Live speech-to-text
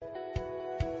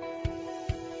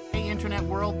internet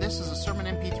world. This is a sermon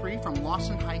MP3 from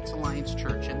Lawson Heights Alliance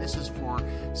Church, and this is for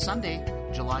Sunday,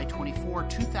 July 24,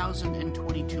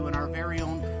 2022, and our very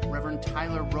own Reverend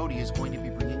Tyler Rohde is going to be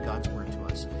bringing God's Word to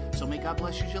us. So may God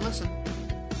bless you as you listen.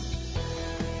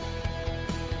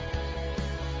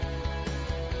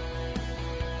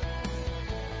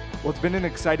 Well, it's been an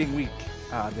exciting week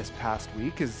this past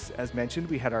week. As mentioned,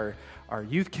 we had our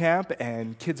youth camp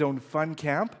and Kids Own Fun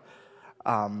Camp.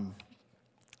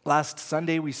 Last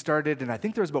Sunday we started, and I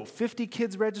think there was about 50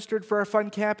 kids registered for our fun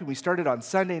camp, and we started on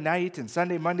Sunday night, and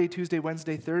Sunday, Monday, Tuesday,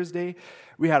 Wednesday, Thursday.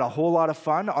 We had a whole lot of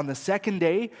fun. On the second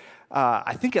day,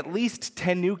 I think at least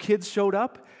 10 new kids showed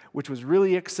up, which was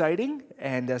really exciting,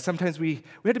 and sometimes we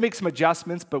had to make some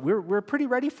adjustments, but we're pretty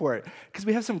ready for it, because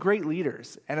we have some great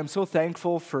leaders, and I'm so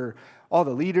thankful for all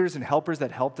the leaders and helpers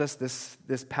that helped us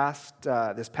this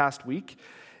past week.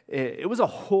 It was a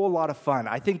whole lot of fun.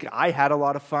 I think I had a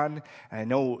lot of fun. And I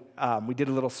know we did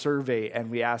a little survey,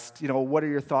 and we asked, what are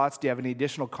your thoughts? Do you have any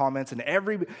additional comments? And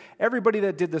everybody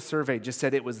that did the survey just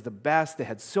said it was the best. They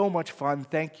had so much fun.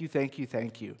 Thank you, thank you,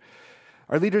 thank you.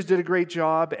 Our leaders did a great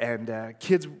job, and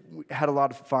kids had a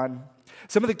lot of fun.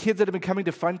 Some of the kids that have been coming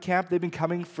to Fun Camp, they've been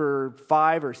coming for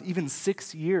 5 or even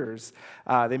 6 years.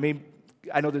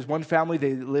 I know there's one family,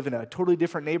 they live in a totally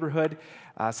different neighborhood.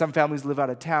 Some families live out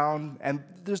of town. And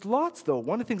there's lots, though.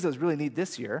 One of the things that was really neat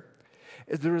this year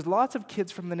is there was lots of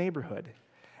kids from the neighborhood.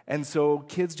 And so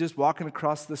kids just walking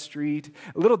across the street.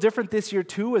 A little different this year,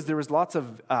 too, is there was lots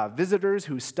of visitors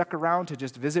who stuck around to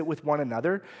just visit with one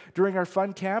another during our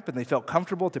fun camp. And they felt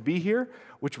comfortable to be here,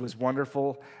 which was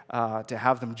wonderful to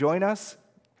have them join us.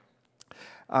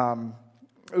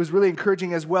 It was really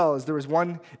encouraging as well, as there was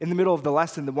one in the middle of the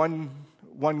lesson, the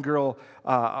one girl,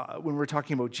 when we were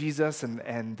talking about Jesus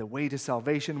and the way to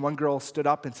salvation, one girl stood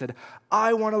up and said,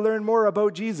 "I want to learn more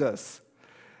about Jesus."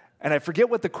 And I forget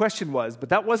what the question was, but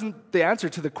that wasn't the answer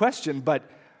to the question, but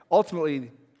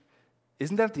ultimately,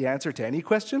 isn't that the answer to any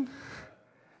question?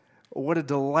 What a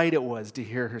delight it was to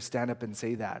hear her stand up and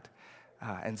say that.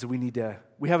 And so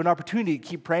we have an opportunity to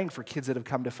keep praying for kids that have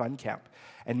come to Fun Camp.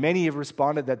 And many have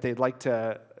responded that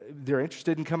they're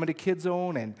interested in coming to Kids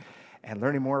Own and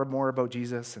learning more and more about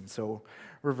Jesus. And so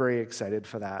we're very excited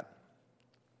for that.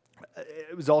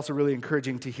 It was also really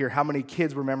encouraging to hear how many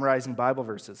kids were memorizing Bible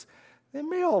verses. They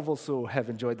may all also have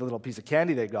enjoyed the little piece of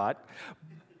candy they got,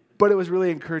 but it was really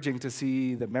encouraging to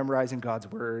see them memorizing God's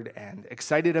Word and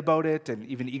excited about it and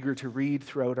even eager to read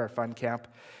throughout our Fun Camp.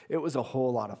 It was a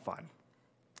whole lot of fun.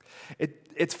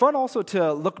 It's fun also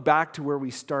to look back to where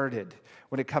we started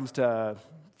when it comes to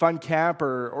Fun Camp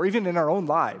or even in our own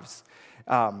lives.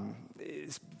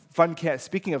 Fun Camp.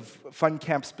 Speaking of Fun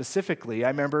Camp specifically, I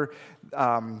remember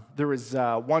there was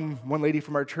one lady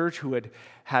from our church who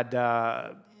had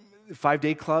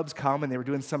 5-day clubs come, and they were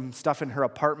doing some stuff in her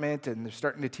apartment, and they're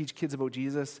starting to teach kids about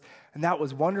Jesus, and that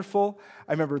was wonderful.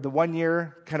 I remember the one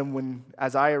year,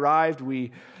 as I arrived,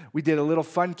 we did a little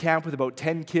fun camp with about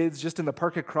 10 kids just in the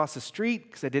park across the street,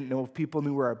 because I didn't know if people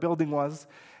knew where our building was,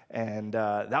 and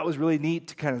that was really neat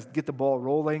to kind of get the ball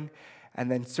rolling. And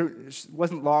then it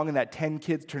wasn't long, and that 10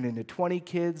 kids turned into 20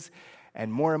 kids, and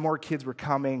more kids were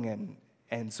coming,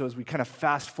 and so as we kind of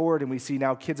fast forward, and we see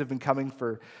now kids have been coming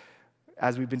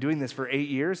as we've been doing this for 8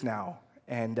 years now,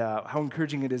 and how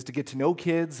encouraging it is to get to know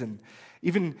kids. And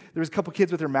even there was a couple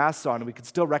kids with their masks on, and we could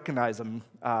still recognize them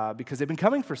because they've been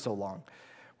coming for so long,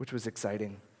 which was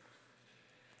exciting.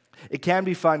 It can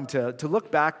be fun to look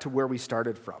back to where we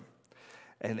started from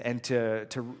and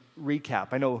to recap.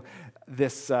 I know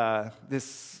this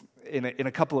in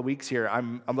a couple of weeks here,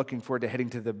 I'm looking forward to heading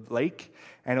to the lake.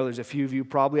 I know there's a few of you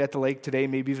probably at the lake today,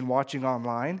 maybe even watching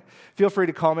online. Feel free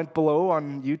to comment below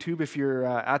on YouTube if you're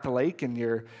at the lake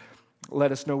and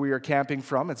let us know where you're camping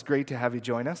from. It's great to have you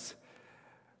join us.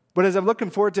 But as I'm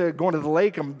looking forward to going to the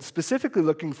lake, I'm specifically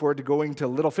looking forward to going to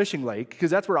Little Fishing Lake,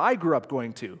 because that's where I grew up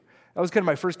going to. That was kind of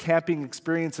my first camping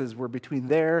experiences were between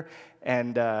there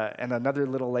and another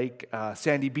little lake,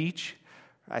 Sandy Beach.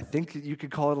 I think you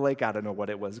could call it a lake. I don't know what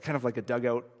it was. Kind of like a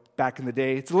dugout back in the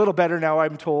day. It's a little better now,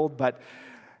 I'm told, but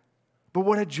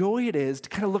what a joy it is to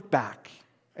kind of look back.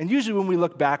 And usually when we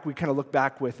look back, we kind of look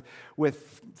back with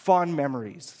fond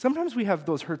memories. Sometimes we have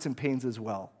those hurts and pains as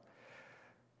well.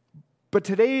 But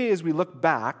today, as we look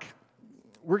back,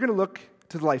 we're going to look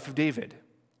to the life of David.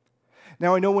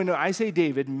 Now, I know when I say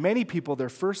David, many people, their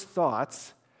first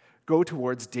thoughts go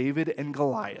towards David and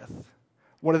Goliath.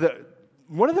 One of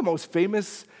the most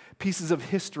famous pieces of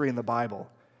history in the Bible,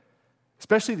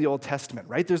 especially the Old Testament,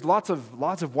 right? There's lots of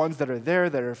ones that are there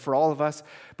that are for all of us.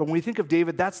 But when we think of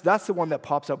David, that's the one that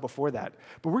pops up before that.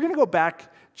 But we're going to go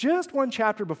back just one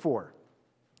chapter before.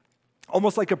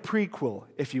 almost like a prequel,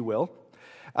 if you will.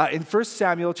 In 1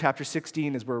 Samuel chapter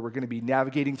 16 is where we're going to be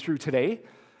navigating through today.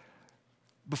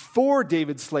 Before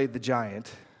David slayed the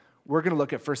giant, we're going to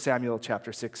look at 1 Samuel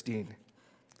chapter 16.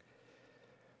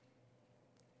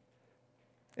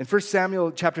 In 1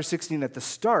 Samuel chapter 16, at the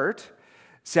start,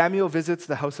 Samuel visits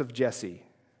the house of Jesse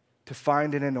to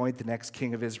find and anoint the next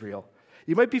king of Israel.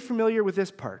 You might be familiar with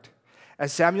this part.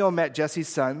 As Samuel met Jesse's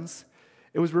sons,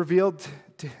 it was revealed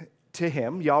to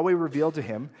him, Yahweh revealed to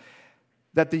him,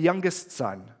 that the youngest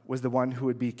son was the one who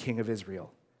would be king of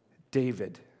Israel,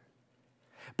 David.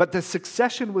 But the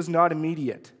succession was not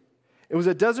immediate. It was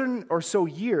a dozen or so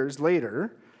years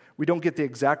later, we don't get the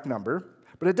exact number,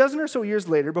 but a dozen or so years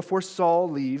later before Saul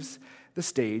leaves the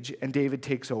stage and David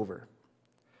takes over.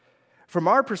 From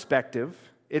our perspective,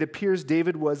 it appears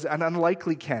David was an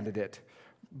unlikely candidate.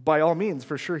 By all means,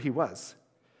 for sure he was,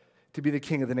 to be the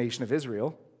king of the nation of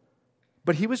Israel.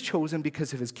 But he was chosen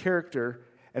because of his character,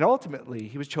 and ultimately,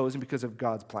 he was chosen because of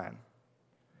God's plan.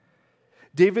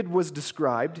 David was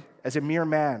described as a mere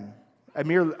man, a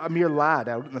mere lad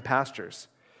out in the pastures,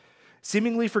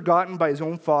 seemingly forgotten by his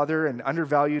own father and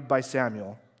undervalued by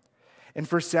Samuel. In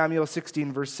 1 Samuel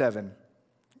 16, verse 7,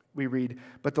 we read,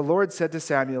 "But the Lord said to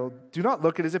Samuel, 'Do not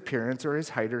look at his appearance or his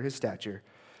height or his stature,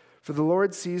 for the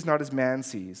Lord sees not as man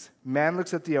sees. Man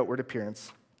looks at the outward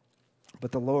appearance,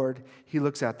 but the Lord, he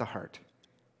looks at the heart.'"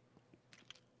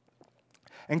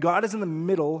 And God is in the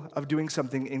middle of doing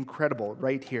something incredible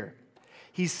right here.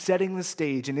 He's setting the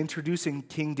stage and introducing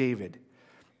King David.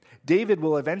 David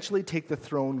will eventually take the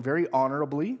throne very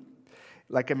honorably.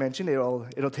 Like I mentioned,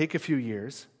 it'll take a few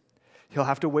years. He'll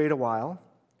have to wait a while.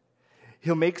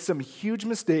 He'll make some huge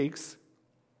mistakes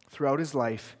throughout his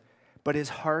life, but his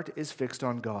heart is fixed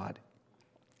on God.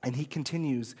 And he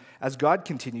continues, as God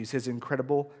continues, his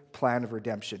incredible plan of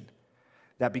redemption.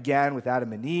 That began with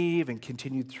Adam and Eve and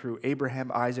continued through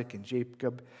Abraham, Isaac, and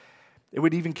Jacob. It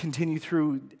would even continue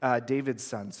through David's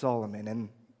son, Solomon, and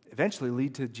eventually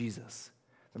lead to Jesus,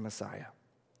 the Messiah.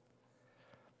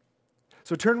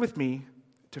 So turn with me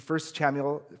to 1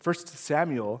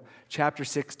 Samuel chapter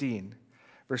 16,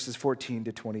 verses 14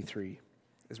 to 23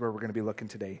 is where we're going to be looking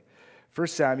today. 1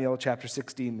 Samuel chapter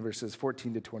 16, verses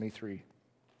 14 to 23.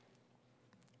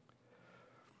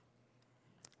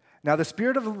 Now the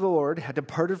Spirit of the Lord had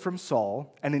departed from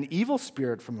Saul, and an evil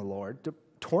spirit from the Lord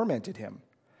tormented him.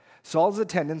 Saul's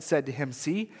attendants said to him,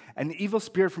 "See, an evil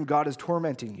spirit from God is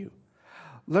tormenting you.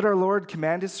 Let our Lord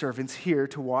command his servants here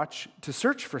to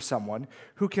search for someone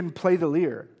who can play the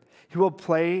lyre. He will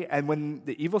play, and when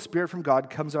the evil spirit from God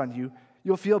comes on you,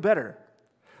 you'll feel better."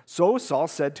 So Saul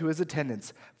said to his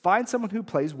attendants, "Find someone who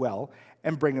plays well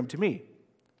and bring him to me."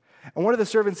 And one of the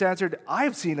servants answered, "I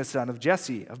have seen a son of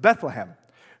Jesse of Bethlehem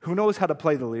who knows how to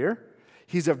play the lyre.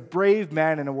 He's a brave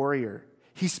man and a warrior.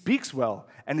 He speaks well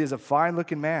and is a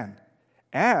fine-looking man,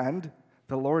 and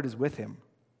the Lord is with him."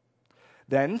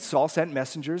 Then Saul sent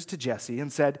messengers to Jesse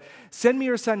and said, "Send me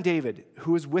your son David,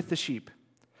 who is with the sheep."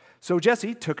 So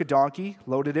Jesse took a donkey,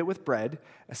 loaded it with bread,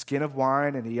 a skin of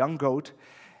wine, and a young goat,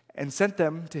 and sent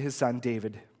them with his son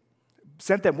David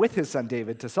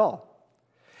to Saul.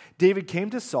 David came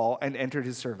to Saul and entered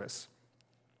his service.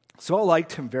 Saul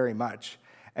liked him very much,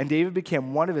 and David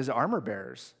became one of his armor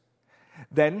bearers.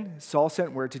 Then Saul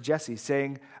sent word to Jesse,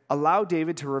 saying, "Allow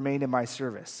David to remain in my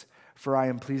service, for I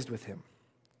am pleased with him."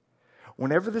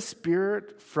 Whenever the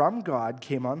Spirit from God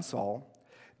came on Saul,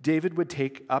 David would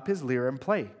take up his lyre and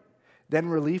play. Then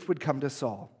relief would come to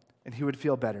Saul, and he would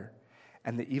feel better,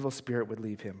 and the evil spirit would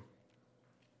leave him.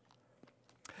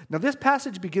 Now, this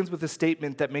passage begins with a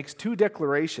statement that makes two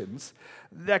declarations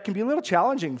that can be a little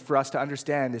challenging for us to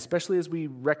understand, especially as we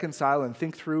reconcile and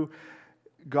think through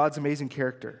God's amazing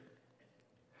character.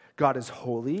 God is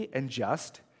holy and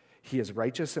just. He is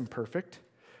righteous and perfect,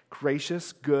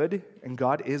 gracious, good, and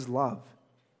God is love.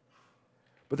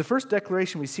 But the first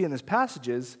declaration we see in this passage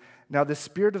is, "Now the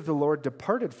Spirit of the Lord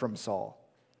departed from Saul."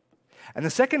 And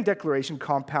the second declaration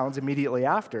compounds immediately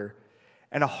after,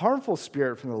 "And a harmful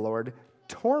spirit from the Lord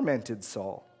tormented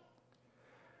Saul."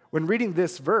 When reading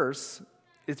this verse,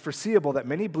 it's foreseeable that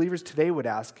many believers today would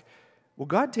ask, will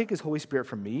God take his Holy Spirit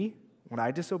from me when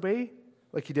I disobey,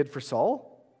 like he did for Saul?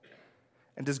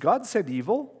 And does God send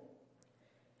evil?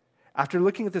 After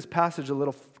looking at this passage a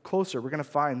little closer, we're going to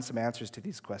find some answers to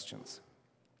these questions.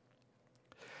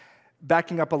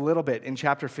 Backing up a little bit, in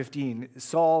chapter 15,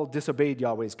 Saul disobeyed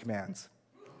Yahweh's commands.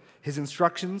 God's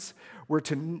instructions were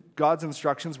to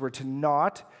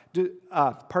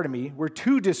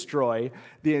destroy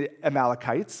the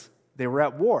Amalekites. They were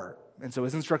at war, and so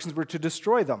his instructions were to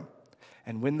destroy them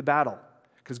and win the battle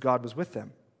because God was with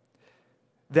them.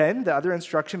 Then the other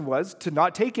instruction was to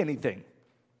not take anything.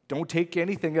 Don't take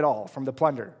anything at all from the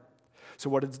plunder. So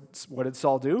what did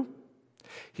Saul do?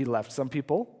 He left some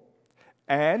people,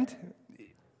 and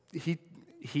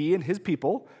he and his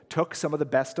people took some of the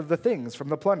best of the things from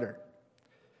the plunder.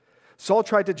 Saul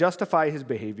tried to justify his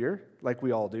behavior, like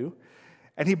we all do,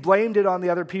 and he blamed it on the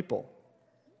other people.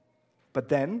 But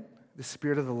then the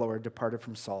Spirit of the Lord departed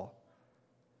from Saul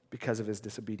because of his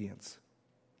disobedience.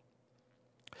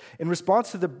 In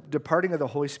response to the departing of the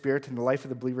Holy Spirit in the life of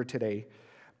the believer today,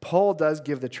 Paul does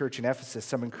give the church in Ephesus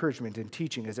some encouragement and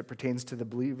teaching as it pertains to the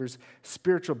believer's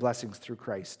spiritual blessings through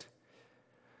Christ.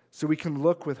 So we can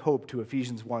look with hope to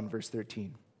Ephesians 1, verse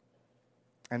 13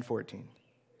 and 14.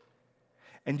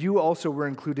 And you also were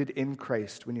included in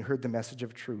Christ when you heard the message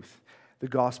of truth, the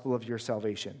gospel of your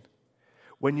salvation.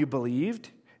 When you believed,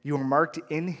 you were marked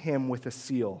in him with a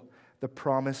seal, the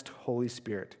promised Holy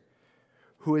Spirit,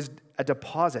 who is a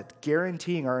deposit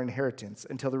guaranteeing our inheritance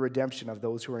until the redemption of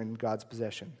those who are in God's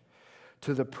possession,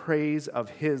 to the praise of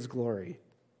his glory.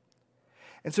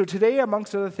 And so today,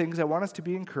 amongst other things, I want us to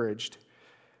be encouraged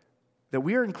that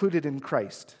we are included in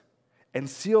Christ and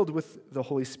sealed with the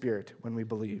Holy Spirit when we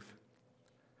believe.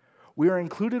 We are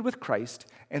included with Christ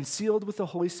and sealed with the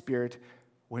Holy Spirit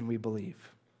when we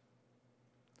believe.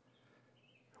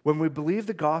 When we believe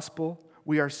the gospel,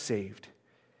 we are saved.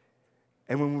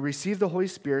 And when we receive the Holy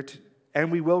Spirit,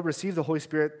 and we will receive the Holy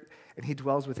Spirit, and he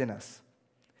dwells within us.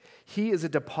 He is a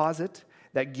deposit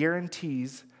that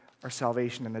guarantees our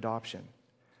salvation and adoption.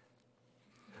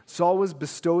 Saul was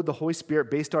bestowed the Holy Spirit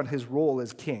based on his role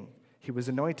as king. He was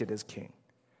anointed as king.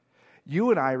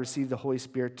 You and I receive the Holy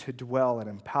Spirit to dwell and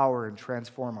empower and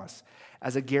transform us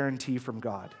as a guarantee from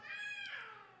God.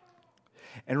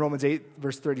 And Romans 8,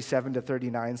 verse 37 to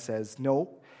 39 says, "No,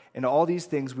 in all these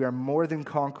things we are more than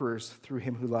conquerors through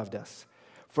him who loved us.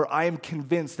 For I am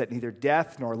convinced that neither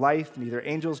death nor life, neither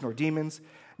angels nor demons,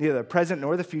 neither the present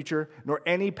nor the future, nor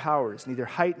any powers, neither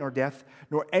height nor depth,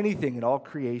 nor anything in all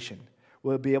creation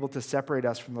will be able to separate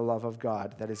us from the love of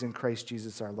God that is in Christ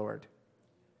Jesus our Lord."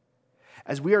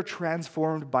 As we are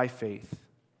transformed by faith,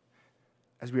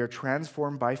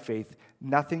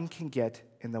 nothing can get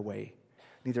in the way,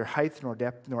 neither height nor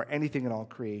depth nor anything in all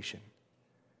creation.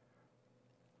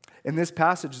 In this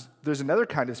passage, there's another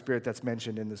kind of spirit that's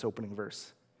mentioned in this opening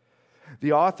verse.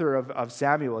 The author of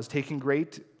Samuel is taking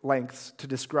great lengths to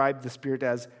describe the Spirit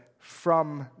as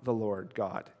from the Lord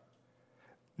God,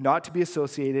 not to be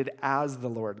associated as the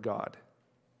Lord God.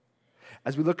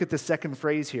 As we look at the second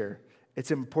phrase here,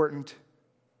 it's important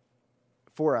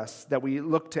for us that we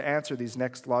look to answer these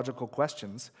next logical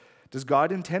questions. Does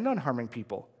God intend on harming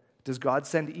people? Does God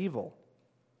send evil?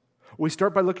 We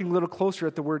start by looking a little closer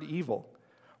at the word evil.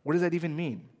 What does that even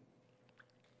mean?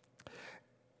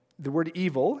 The word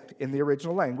evil in the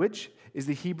original language is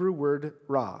the Hebrew word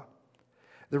ra.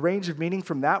 The range of meaning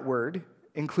from that word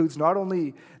includes not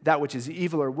only that which is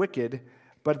evil or wicked,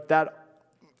 but that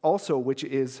also which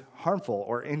is harmful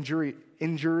or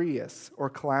injurious or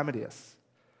calamitous.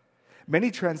 Many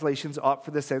translations opt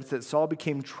for the sense that Saul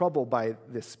became troubled by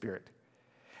this spirit.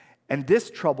 And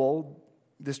this troubled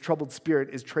spirit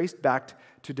is traced back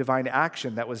to divine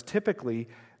action that was typically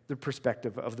the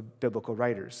perspective of the biblical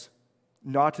writers,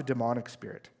 not a demonic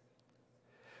spirit.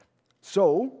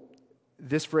 So,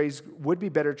 this phrase would be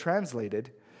better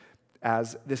translated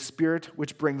as the spirit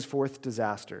which brings forth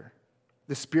disaster,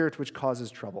 the spirit which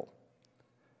causes trouble.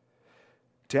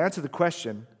 To answer the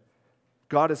question,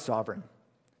 God is sovereign,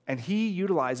 and he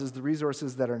utilizes the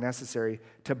resources that are necessary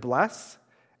to bless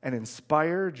and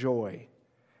inspire joy,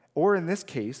 or in this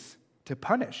case, to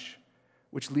punish,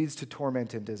 which leads to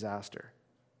torment and disaster.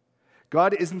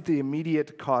 God isn't the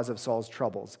immediate cause of Saul's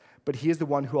troubles, but he is the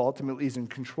one who ultimately is in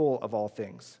control of all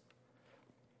things.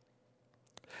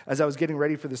 As I was getting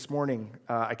ready for this morning,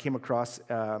 I came across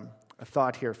a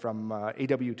thought here from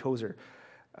A.W. Tozer,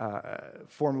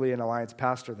 formerly an Alliance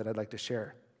pastor, that I'd like to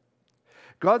share.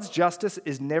 God's justice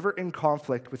is never in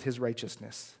conflict with his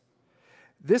righteousness.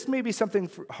 This may be something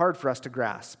hard for us to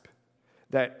grasp,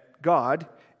 that God,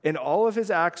 in all of his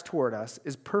acts toward us,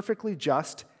 is perfectly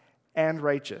just and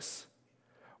righteous.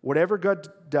 Whatever God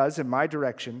does in my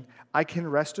direction, I can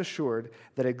rest assured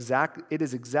that it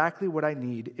is exactly what I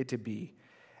need it to be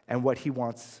and what he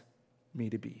wants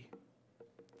me to be.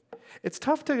 It's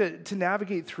tough to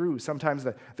navigate through sometimes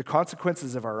the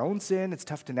consequences of our own sin. It's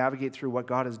tough to navigate through what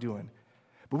God is doing.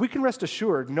 But we can rest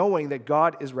assured knowing that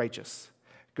God is righteous,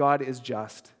 God is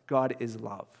just, God is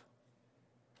love.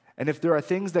 And if there are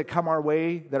things that come our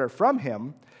way that are from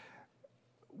him,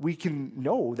 we can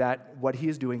know that what he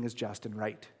is doing is just and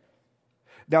right.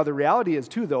 Now, the reality is,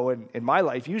 too, though, in my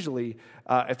life, usually,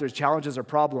 if there's challenges or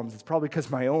problems, it's probably because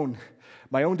my own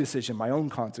decision, my own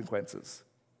consequences.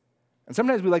 And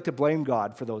sometimes we like to blame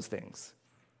God for those things.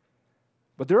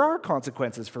 But there are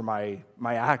consequences for my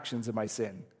actions and my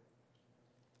sin.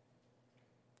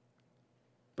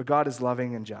 But God is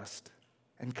loving and just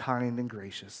and kind and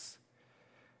gracious.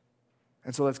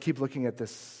 And so let's keep looking at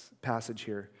this passage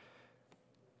here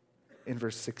in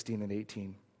verse 16 and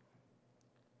 18.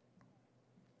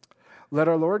 Let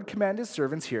our Lord command his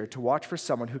servants here to watch for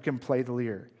someone who can play the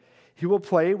lyre. He will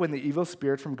play when the evil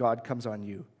spirit from God comes on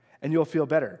you, and you'll feel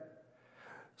better.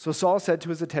 So Saul said to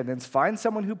his attendants, find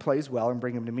someone who plays well and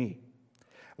bring him to me.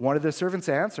 One of the servants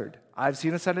answered, I've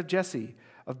seen a son of Jesse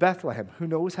of Bethlehem who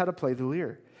knows how to play the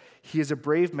lyre. He is a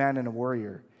brave man and a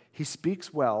warrior. He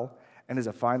speaks well and is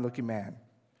a fine-looking man.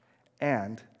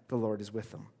 And the Lord is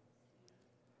with them.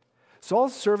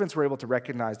 Saul's servants were able to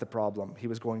recognize the problem he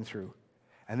was going through,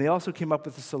 and they also came up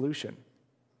with a solution.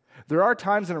 There are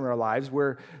times in our lives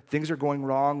where things are going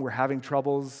wrong, we're having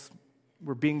troubles,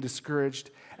 we're being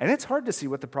discouraged, and it's hard to see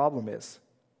what the problem is.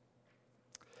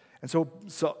 And so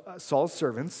Saul's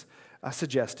servants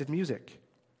suggested music.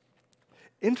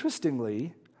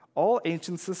 Interestingly, all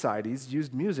ancient societies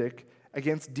used music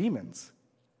against demons.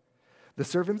 The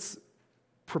servants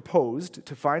proposed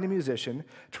to find a musician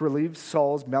to relieve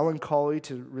Saul's melancholy,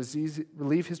 to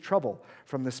relieve his trouble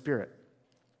from the spirit.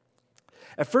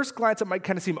 At first glance, it might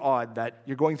kind of seem odd that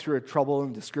you're going through a trouble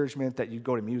and discouragement that you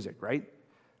go to music, right?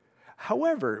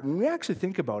 However, when we actually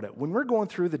think about it, when we're going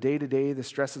through the day-to-day, the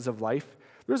stresses of life,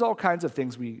 there's all kinds of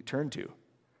things we turn to.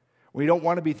 We don't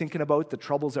want to be thinking about the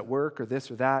troubles at work or this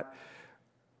or that.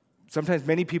 Sometimes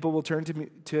many people will turn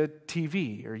to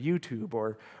TV or YouTube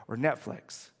or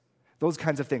Netflix, those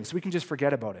kinds of things, so we can just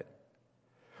forget about it.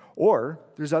 Or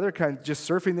there's other kinds, just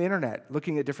surfing the internet,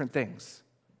 looking at different things.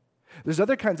 There's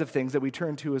other kinds of things that we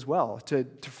turn to as well, to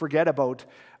forget about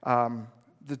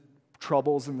the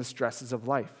troubles and the stresses of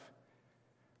life,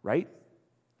 right?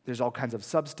 There's all kinds of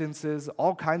substances,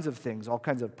 all kinds of things, all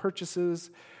kinds of purchases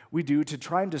we do to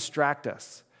try and distract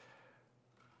us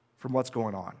from what's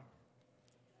going on.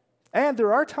 And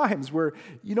there are times where,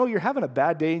 you're having a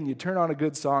bad day and you turn on a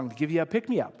good song to give you a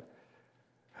pick-me-up.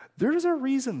 There's a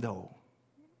reason, though,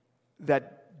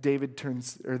 that they turn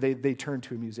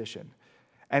to a musician.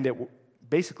 And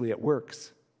it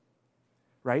works,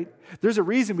 right? There's a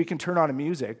reason we can turn on a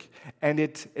music and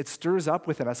it stirs up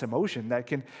within us emotion that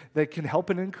can help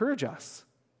and encourage us.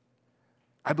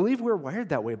 I believe we're wired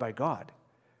that way by God,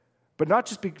 but not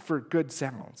just for good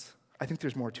sounds. I think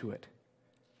there's more to it.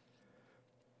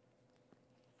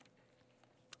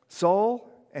 Saul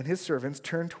and his servants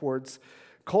turned towards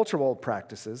cultural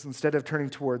practices instead of turning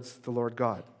towards the Lord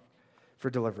God for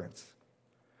deliverance,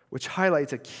 which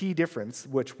highlights a key difference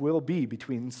which will be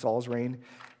between Saul's reign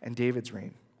and David's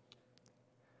reign.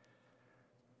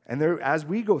 And as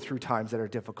we go through times that are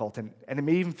difficult, and it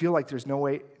may even feel like there's no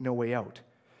way out,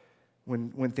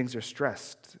 when things are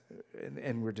stressed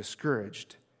and we're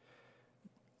discouraged,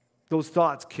 those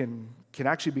thoughts can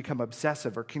actually become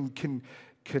obsessive or can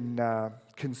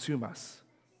consume us.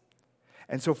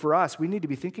 And so for us, we need to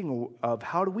be thinking of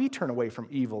how do we turn away from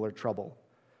evil or trouble?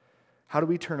 How do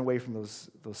we turn away from those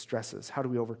stresses? How do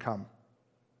we overcome?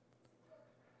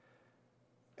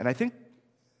 And I think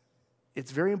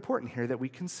it's very important here that we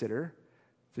consider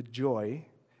the joy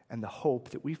and the hope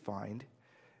that we find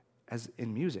as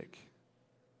in music.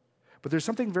 But there's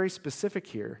something very specific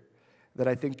here that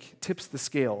I think tips the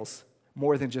scales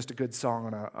more than just a good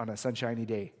song on a sunshiny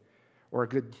day or a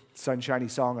good sunshiny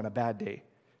song on a bad day.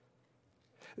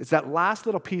 It's that last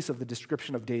little piece of the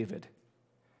description of David.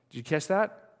 Did you catch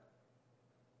that?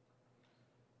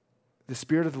 The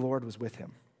Spirit of the Lord was with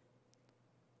him.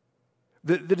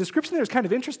 The description there is kind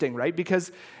of interesting, right?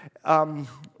 Because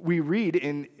we read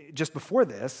in just before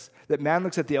this that man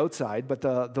looks at the outside, but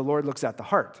the Lord looks at the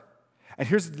heart. And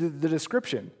here's the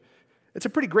description. It's a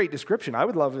pretty great description. I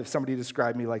would love if somebody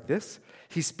described me like this.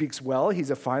 He speaks well.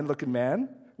 He's a fine-looking man.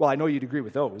 Well, I know you'd agree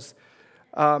with those.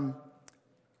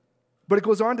 But it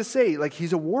goes on to say, like,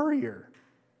 he's a warrior.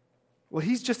 Well,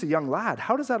 he's just a young lad.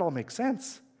 How does that all make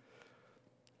sense?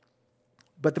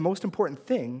 But the most important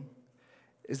thing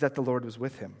is that the Lord was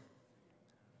with him.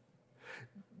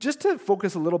 Just to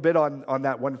focus a little bit on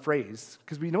that one phrase,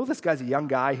 because we know this guy's a young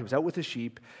guy, he was out with his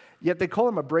sheep, yet they call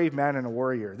him a brave man and a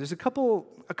warrior. There's a couple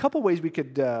ways we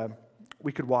could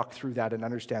walk through that and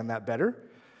understand that better.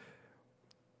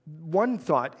 One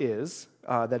thought is,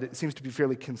 that it seems to be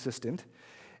fairly consistent,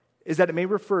 is that it may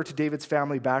refer to David's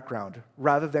family background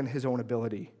rather than his own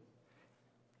ability.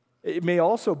 It may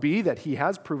also be that he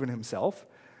has proven himself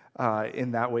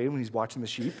in that way when he's watching the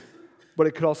sheep. But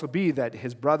it could also be that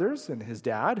his brothers and his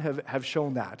dad have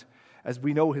shown that, as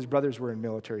we know his brothers were in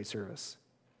military service.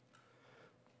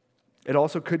 It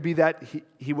also could be that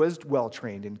he was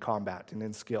well-trained in combat and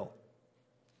in skill.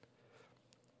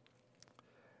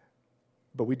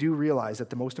 But we do realize that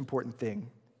the most important thing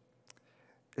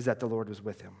is that the Lord was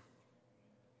with him.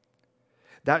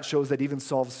 That shows that even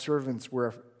Saul's servants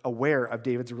were aware of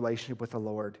David's relationship with the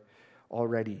Lord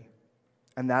already.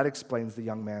 And that explains the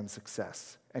young man's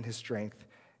success and his strength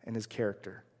and his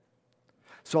character.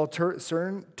 Saul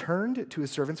turned to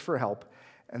his servants for help,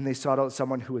 and they sought out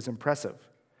someone who was impressive,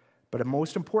 but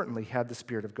most importantly, had the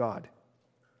Spirit of God.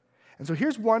 And so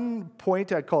here's one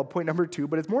point, I call it point number 2,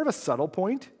 but it's more of a subtle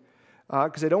point,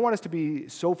 because I don't want us to be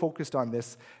so focused on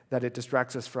this that it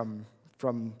distracts us from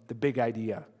the big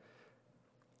idea.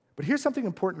 But here's something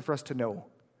important for us to know.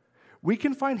 We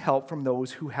can find help from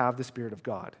those who have the Spirit of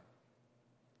God.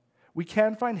 We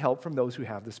can find help from those who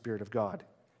have the Spirit of God.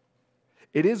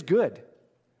 It is good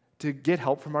to get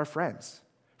help from our friends,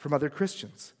 from other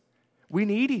Christians. We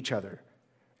need each other.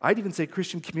 I'd even say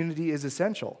Christian community is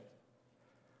essential.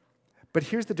 But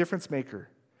here's the difference maker.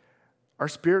 Our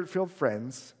Spirit-filled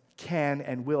friends can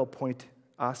and will point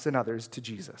us and others to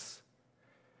Jesus.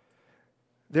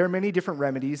 There are many different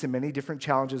remedies and many different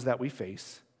challenges that we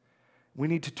face. We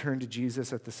need to turn to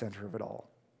Jesus at the center of it all.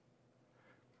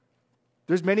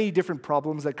 There's many different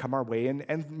problems that come our way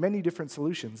and many different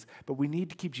solutions, but we need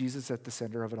to keep Jesus at the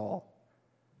center of it all.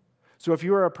 So if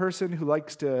you are a person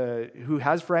who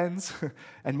has friends,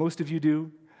 and most of you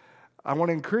do, I want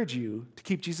to encourage you to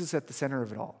keep Jesus at the center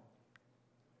of it all.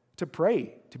 To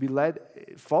pray, to be led,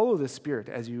 follow the Spirit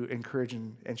as you encourage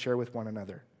and share with one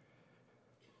another.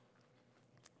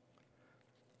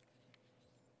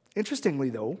 Interestingly,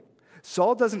 though,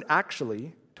 Saul doesn't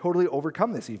actually totally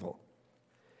overcome this evil.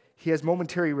 He has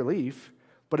momentary relief,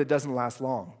 but it doesn't last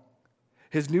long.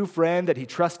 His new friend that he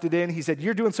trusted in, he said,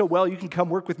 "You're doing so well, you can come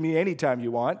work with me anytime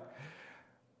you want."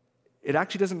 It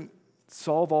actually doesn't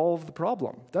solve all of the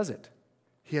problem, does it?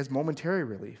 He has momentary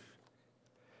relief.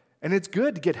 And it's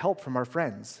good to get help from our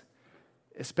friends,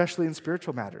 especially in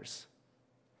spiritual matters.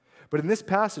 But in this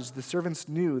passage, the servants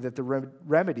knew that the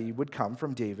remedy would come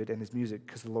from David and his music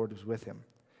because the Lord was with him.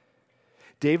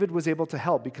 David was able to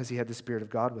help because he had the Spirit of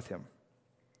God with him.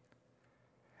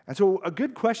 And so a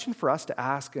good question for us to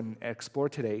ask and explore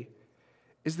today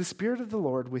is the Spirit of the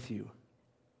Lord with you?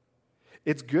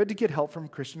 It's good to get help from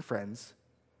Christian friends.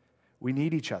 We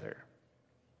need each other.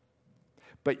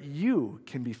 But you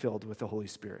can be filled with the Holy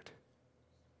Spirit.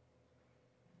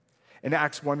 In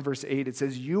Acts 1, verse 8, it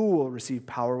says, "You will receive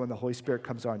power when the Holy Spirit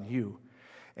comes on you,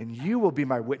 and you will be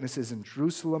my witnesses in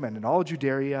Jerusalem and in all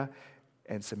Judea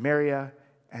and Samaria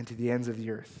and to the ends of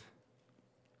the earth."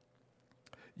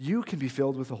 You can be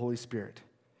filled with the Holy Spirit.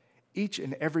 Each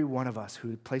and every one of us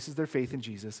who places their faith in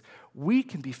Jesus, we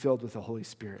can be filled with the Holy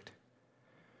Spirit.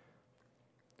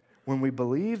 When we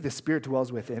believe, the Spirit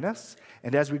dwells within us,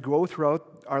 and as we grow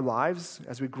throughout our lives,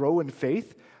 as we grow in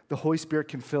faith, the Holy Spirit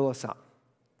can fill us up.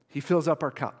 He fills up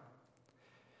our cup.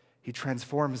 He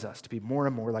transforms us to be more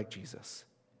and more like Jesus.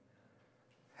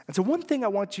 And so one thing I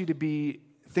want you to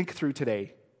think through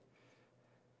today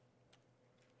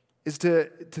is to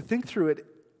think through it,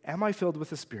 am I filled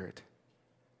with the Spirit?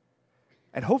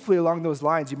 And hopefully along those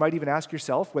lines, you might even ask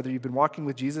yourself, whether you've been walking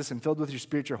with Jesus and filled with your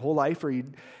Spirit your whole life or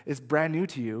it's brand new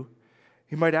to you,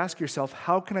 you might ask yourself,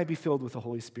 how can I be filled with the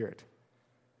Holy Spirit?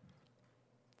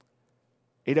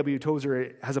 A.W.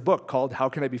 Tozer has a book called How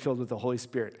Can I Be Filled with the Holy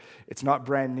Spirit? It's not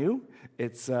brand new.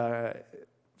 It's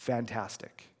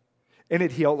fantastic. In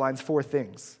it, he outlines 4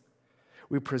 things.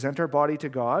 We present our body to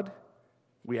God.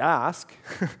 We ask.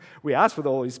 We ask for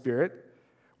the Holy Spirit.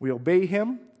 We obey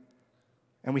him.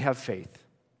 And we have faith.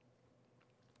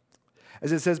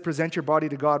 As it says, present your body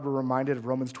to God, we're reminded of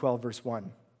Romans 12, verse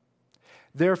 1.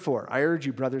 Therefore, I urge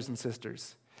you, brothers and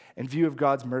sisters, in view of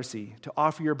God's mercy, to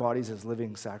offer your bodies as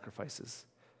living sacrifices.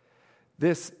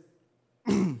 To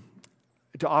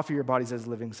offer your bodies as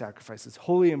living sacrifices,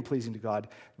 holy and pleasing to God.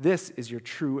 This is your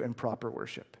true and proper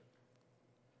worship.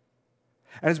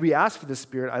 And as we ask for the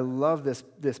Spirit, I love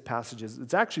this passage.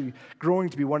 It's actually growing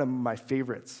to be one of my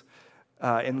favorites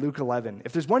in Luke 11.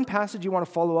 If there's one passage you want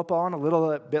to follow up on a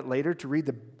little bit later to read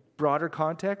the broader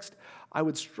context, I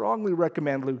would strongly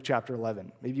recommend Luke chapter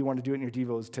 11. Maybe you want to do it in your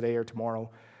devos today or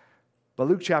tomorrow. But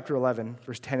Luke chapter 11,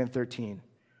 verse 10 and 13.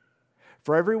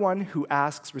 For everyone who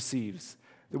asks receives,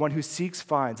 the one who seeks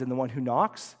finds, and the one who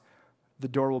knocks, the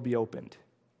door will be opened.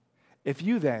 If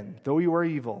you then, though you are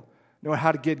evil, know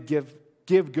how to give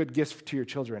good gifts to your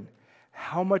children,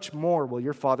 how much more will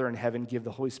your Father in heaven give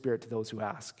the Holy Spirit to those who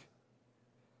ask?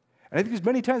 And I think there's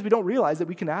many times we don't realize that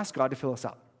we can ask God to fill us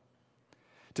up,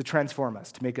 to transform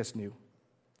us, to make us new.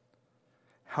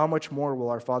 How much more will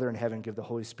our Father in heaven give the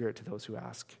Holy Spirit to those who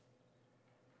ask?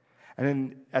 And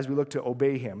then as we look to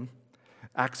obey him,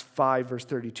 Acts 5, verse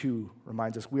 32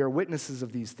 reminds us, we are witnesses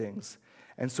of these things,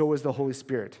 and so is the Holy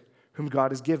Spirit, whom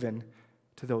God has given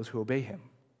to those who obey him.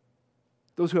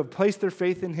 Those who have placed their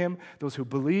faith in him, those who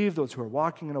believe, those who are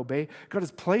walking and obey, God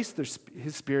has placed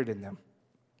his Spirit in them.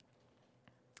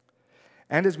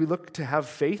 And as we look to have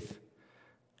faith,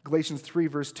 Galatians 3,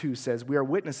 verse 2 says, we are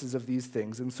witnesses of these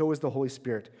things, and so is the Holy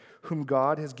Spirit, whom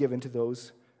God has given to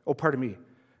those. Oh, pardon me.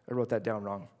 I wrote that down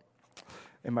wrong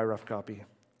in my rough copy.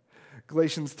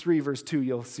 Galatians 3, verse 2,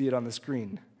 you'll see it on the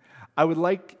screen. I would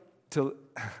like to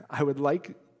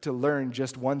learn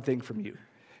just one thing from you.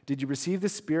 Did you receive the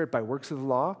Spirit by works of the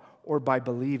law or by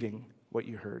believing what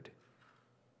you heard?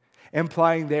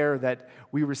 Implying there that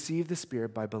we receive the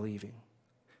Spirit by believing.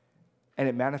 And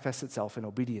it manifests itself in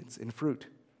obedience, in fruit.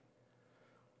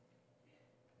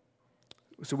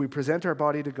 So we present our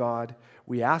body to God,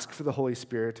 we ask for the Holy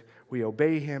Spirit, we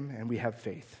obey him, and we have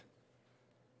faith.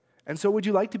 And so would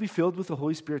you like to be filled with the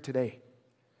Holy Spirit today?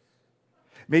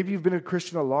 Maybe you've been a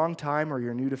Christian a long time or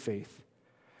you're new to faith.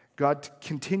 God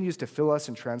continues to fill us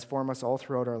and transform us all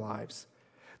throughout our lives.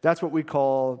 That's what we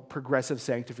call progressive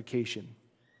sanctification.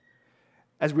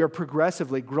 As we are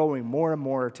progressively growing more and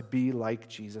more to be like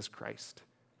Jesus Christ.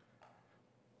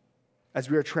 As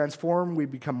we are transformed, we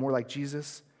become more like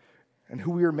Jesus and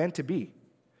who we are meant to be.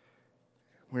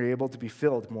 We're able to be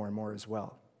filled more and more as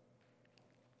well.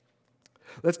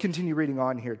 Let's continue reading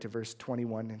on here to verse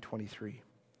 21 and 23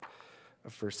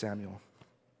 of 1 Samuel.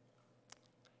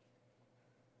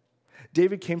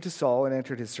 David came to Saul and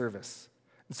entered his service.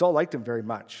 And Saul liked him very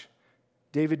much.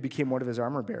 David became one of his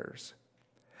armor bearers.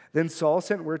 Then Saul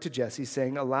sent word to Jesse,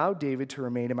 saying, allow David to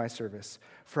remain in my service,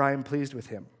 for I am pleased with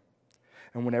him.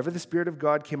 And whenever the Spirit of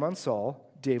God came on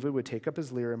Saul, David would take up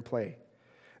his lyre and play.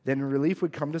 Then relief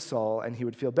would come to Saul, and he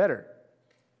would feel better,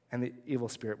 and the evil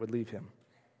spirit would leave him.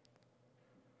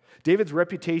 David's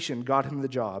reputation got him the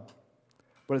job,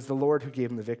 but it's the Lord who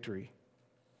gave him the victory.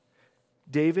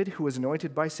 David, who was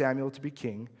anointed by Samuel to be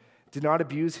king, did not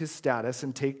abuse his status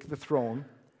and take the throne,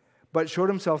 but showed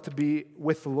himself to be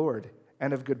with the Lord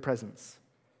and of good presence.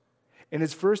 In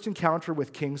his first encounter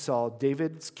with King Saul,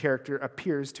 David's character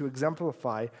appears to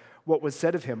exemplify what was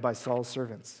said of him by Saul's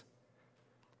servants.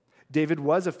 David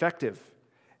was effective,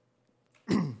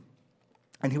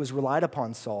 and he was relied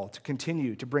upon Saul to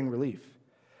continue to bring relief.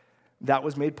 That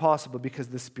was made possible because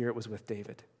the Spirit was with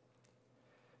David.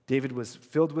 David was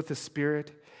filled with the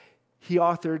Spirit. He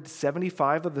authored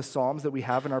 75 of the Psalms that we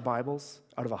have in our Bibles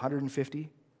out of 150.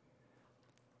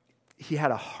 He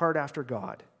had a heart after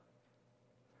God.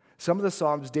 Some of the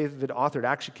Psalms David authored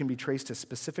actually can be traced to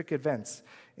specific events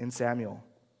in Samuel.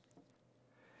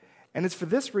 And it's for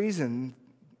this reason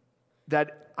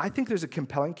that I think there's a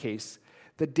compelling case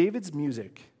that David's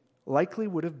music likely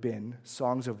would have been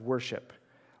songs of worship,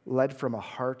 led from a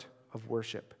heart of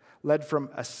worship, led from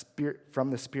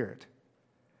the Spirit,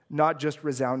 not just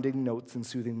resounding notes and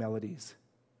soothing melodies.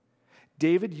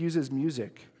 David uses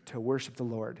music to worship the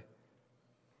Lord,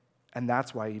 and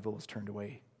that's why evil was turned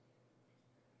away.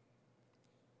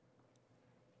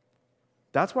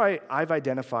 That's why I've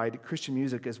identified Christian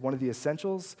music as one of the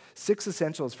essentials, 6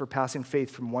 essentials for passing faith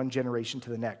from one generation to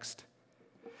the next.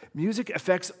 Music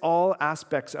affects all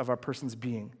aspects of a person's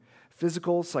being,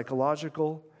 physical,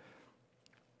 psychological,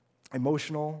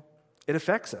 emotional. It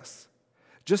affects us.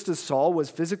 Just as Saul was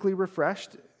physically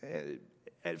refreshed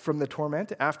from the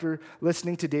torment after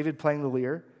listening to David playing the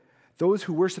lyre, those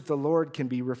who worship the Lord can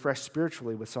be refreshed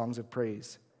spiritually with songs of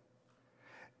praise.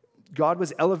 God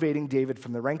was elevating David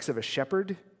from the ranks of a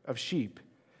shepherd of sheep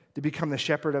to become the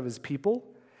shepherd of his people,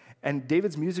 and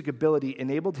David's music ability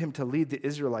enabled him to lead the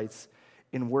Israelites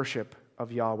in worship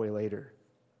of Yahweh later.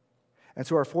 And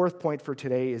so our fourth point for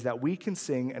today is that we can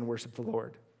sing and worship the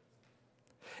Lord.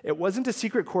 It wasn't a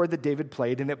secret chord that David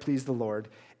played and it pleased the Lord.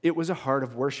 It was a heart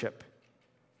of worship.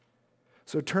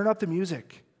 So turn up the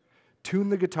music, tune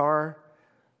the guitar,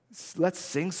 let's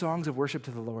sing songs of worship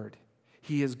to the Lord.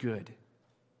 He is good.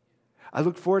 I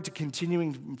look forward to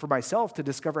continuing for myself to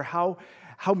discover how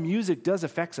music does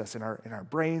affect us in our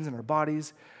brains and our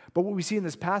bodies. But what we see in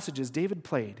this passage is David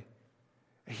played.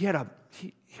 He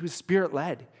was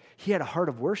Spirit-led. He had a heart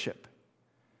of worship.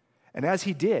 And as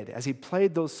he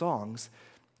played those songs,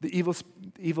 the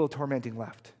evil tormenting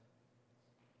left.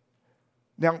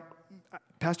 Now,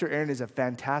 Pastor Aaron is a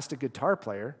fantastic guitar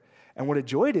player, and what a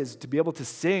joy it is to be able to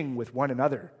sing with one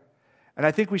another. And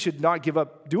I think we should not give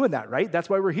up doing that, right? That's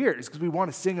why we're here, is because we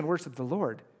want to sing and worship the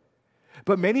Lord.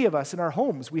 But many of us in our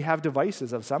homes, we have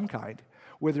devices of some kind,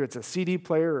 whether it's a CD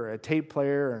player or a tape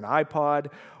player or an iPod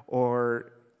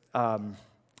or an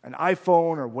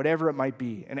iPhone or whatever it might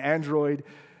be, an Android,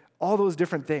 all those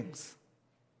different things.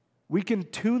 We can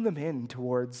tune them in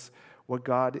towards what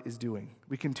God is doing.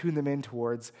 We can tune them in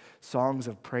towards songs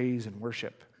of praise and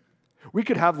worship. We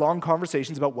could have long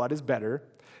conversations about what is better.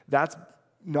 That's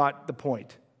not the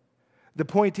point. The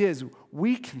point is,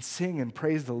 we can sing and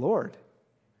praise the Lord.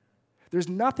 There's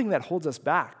nothing that holds us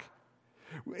back.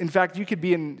 In fact, you could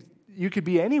be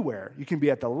anywhere. You can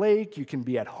be at the lake, you can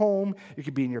be at home, you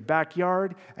could be in your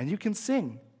backyard, and you can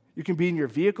sing. You can be in your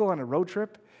vehicle on a road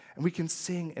trip, and we can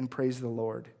sing and praise the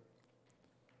Lord.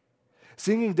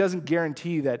 Singing doesn't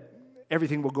guarantee that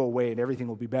everything will go away and everything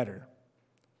will be better.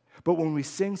 But when we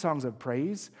sing songs of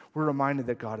praise, we're reminded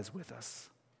that God is with us.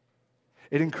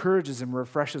 It encourages and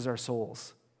refreshes our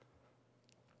souls.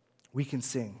 We can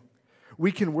sing.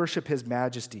 We can worship his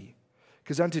majesty,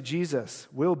 because unto Jesus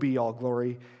will be all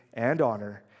glory and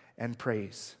honor and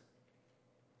praise.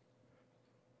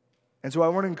 And so I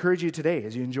want to encourage you today,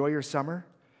 as you enjoy your summer,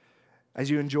 as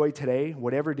you enjoy today,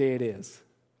 whatever day it is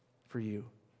for you,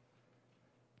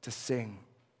 to sing.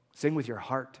 Sing with your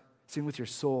heart. Sing with your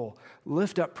soul.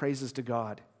 Lift up praises to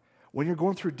God. When you're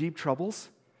going through deep troubles,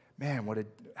 man,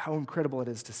 how incredible it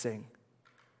is to sing.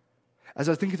 As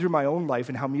I was thinking through my own life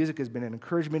and how music has been an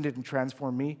encouragement and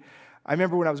transformed me, I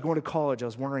remember when I was going to college, I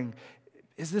was wondering,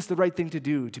 is this the right thing to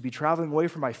do? To be traveling away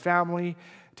from my family,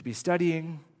 to be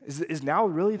studying? Is now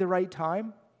really the right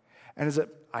time? And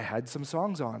I had some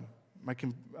songs on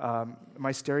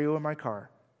my stereo in my car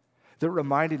that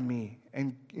reminded me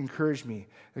and encouraged me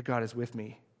that God is with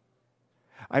me.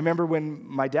 I remember when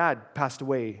my dad passed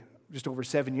away just over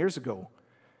 7 years ago,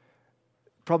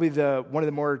 probably one of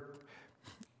the more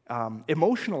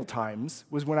emotional times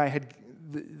was when I had,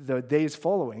 the days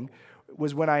following,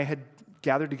 was when I had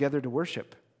gathered together to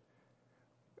worship.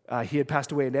 He had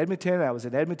passed away in Edmonton. I was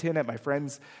in Edmonton at my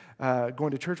friend's,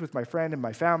 going to church with my friend and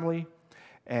my family.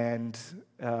 And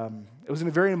it was a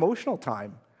very emotional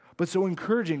time, but so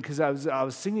encouraging because I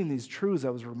was singing these truths. I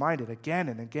was reminded again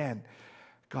and again,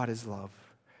 God is love.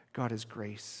 God is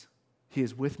grace. He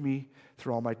is with me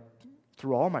through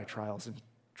all my trials and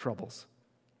troubles.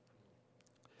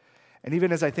 And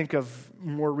even as I think of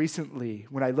more recently,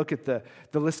 when I look at the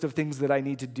list of things that I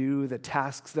need to do, the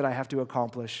tasks that I have to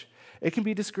accomplish, it can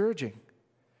be discouraging.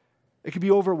 It can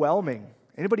be overwhelming.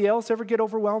 Anybody else ever get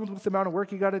overwhelmed with the amount of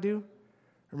work you got to do?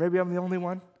 Or maybe I'm the only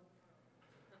one.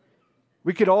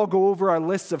 We could all go over our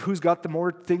lists of who's got the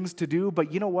more things to do,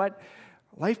 but you know what?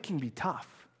 Life can be tough.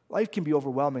 Life can be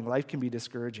overwhelming. Life can be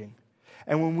discouraging.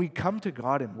 And when we come to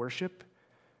God and worship,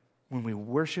 when we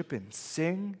worship and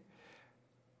sing,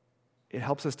 it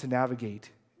helps us to navigate.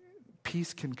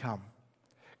 Peace can come.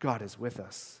 God is with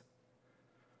us.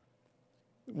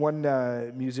 One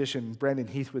musician, Brandon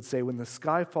Heath, would say, when the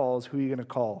sky falls, who are you going to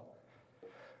call?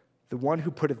 The one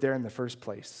who put it there in the first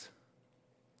place.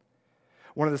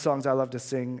 One of the songs I love to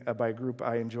sing by a group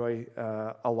I enjoy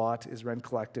a lot is Rend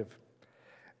Collective.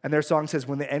 And their song says,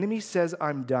 when the enemy says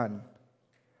I'm done,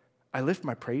 I lift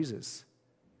my praises.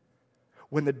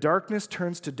 When the darkness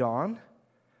turns to dawn,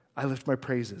 I lift my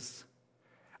praises.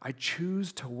 I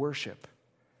choose to worship.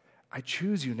 I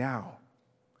choose you now.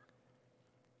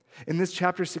 In this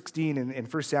chapter 16 in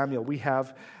 1 Samuel, we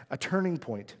have a turning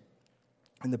point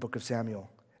in the book of Samuel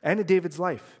and in David's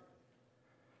life.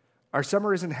 Our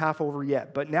summer isn't half over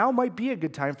yet, but now might be a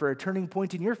good time for a turning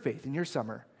point in your faith, in your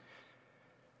summer.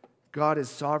 God is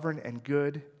sovereign and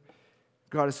good.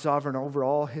 God is sovereign over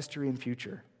all history and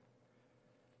future.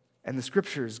 And the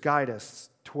scriptures guide us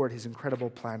toward his incredible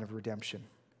plan of redemption.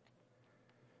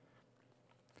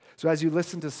 So as you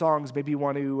listen to songs, maybe you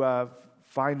want to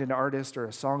find an artist or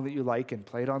a song that you like and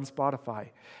play it on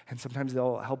Spotify. And sometimes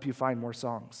they'll help you find more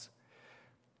songs.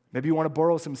 Maybe you want to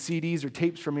borrow some CDs or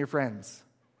tapes from your friends.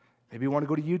 Maybe you want to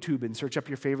go to YouTube and search up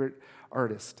your favorite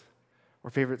artist or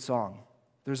favorite song.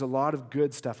 There's a lot of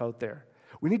good stuff out there.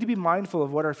 We need to be mindful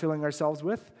of what we're filling ourselves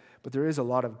with, but there is a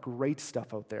lot of great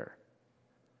stuff out there.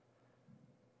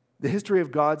 The history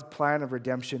of God's plan of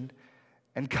redemption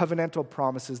and covenantal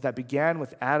promises that began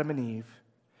with Adam and Eve,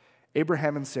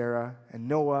 Abraham and Sarah, and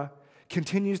Noah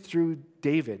continues through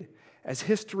David as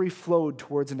history flowed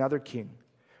towards another king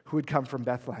who would come from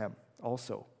Bethlehem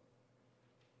also,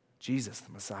 Jesus,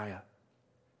 the Messiah.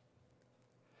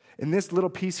 In this little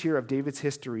piece here of David's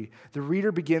history, the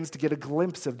reader begins to get a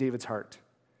glimpse of David's heart.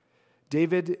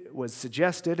 David was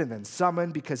suggested and then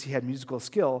summoned because he had musical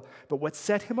skill, but what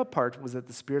set him apart was that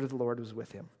the Spirit of the Lord was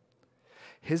with him.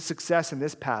 His success in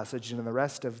this passage and in the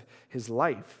rest of his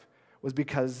life was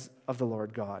because of the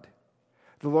Lord God.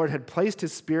 The Lord had placed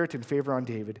his Spirit and favor on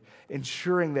David,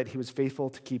 ensuring that he was faithful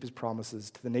to keep his promises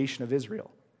to the nation of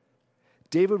Israel.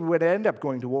 David would end up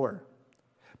going to war,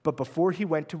 but before he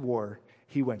went to war,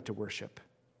 he went to worship,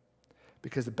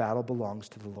 because the battle belongs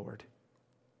to the Lord.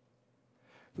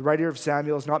 The writer of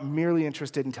Samuel is not merely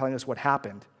interested in telling us what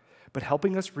happened, but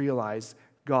helping us realize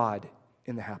God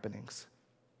in the happenings.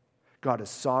 God is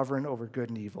sovereign over good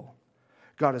and evil.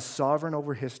 God is sovereign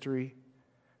over history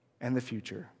and the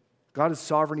future. God is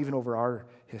sovereign even over our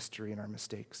history and our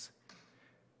mistakes.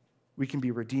 We can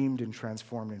be redeemed and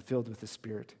transformed and filled with the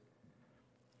Spirit,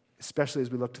 especially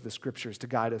as we look to the Scriptures to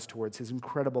guide us towards his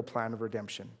incredible plan of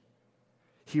redemption.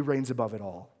 He reigns above it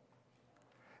all.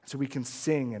 So we can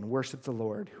sing and worship the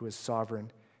Lord who is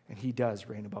sovereign, and he does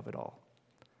reign above it all.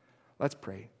 Let's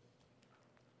pray.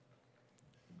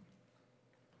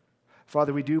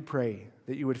 Father, we do pray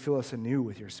that you would fill us anew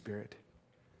with your Spirit.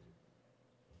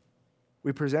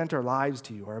 We present our lives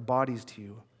to you, our bodies to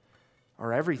you,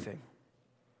 our everything.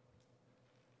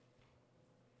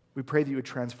 We pray that you would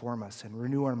transform us and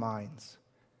renew our minds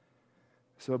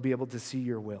so we'll be able to see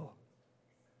your will.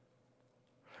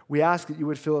 We ask that you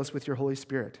would fill us with your Holy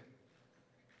Spirit,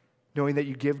 knowing that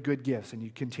you give good gifts and you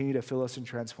continue to fill us and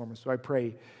transform us. So I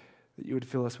pray that you would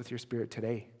fill us with your Spirit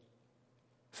today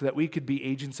so that we could be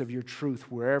agents of your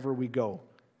truth wherever we go.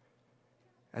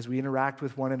 As we interact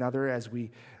with one another, as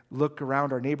we look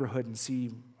around our neighborhood and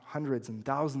see hundreds and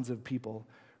thousands of people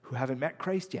who haven't met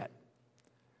Christ yet,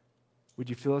 would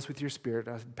you fill us with your Spirit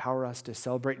and empower us to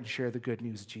celebrate and share the good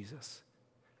news of Jesus?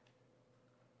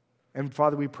 And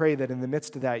Father, we pray that in the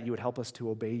midst of that, you would help us to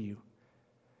obey you.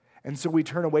 And so we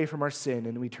turn away from our sin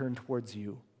and we turn towards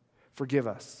you. Forgive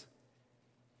us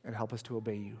and help us to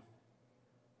obey you.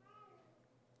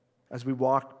 As we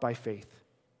walk by faith,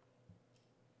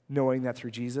 knowing that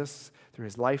through Jesus, through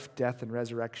his life, death, and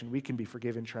resurrection, we can be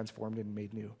forgiven, transformed, and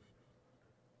made new.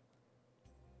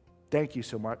 Thank you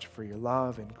so much for your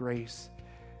love and grace.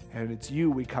 And it's you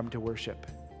we come to worship.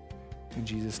 In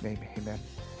Jesus' name, amen.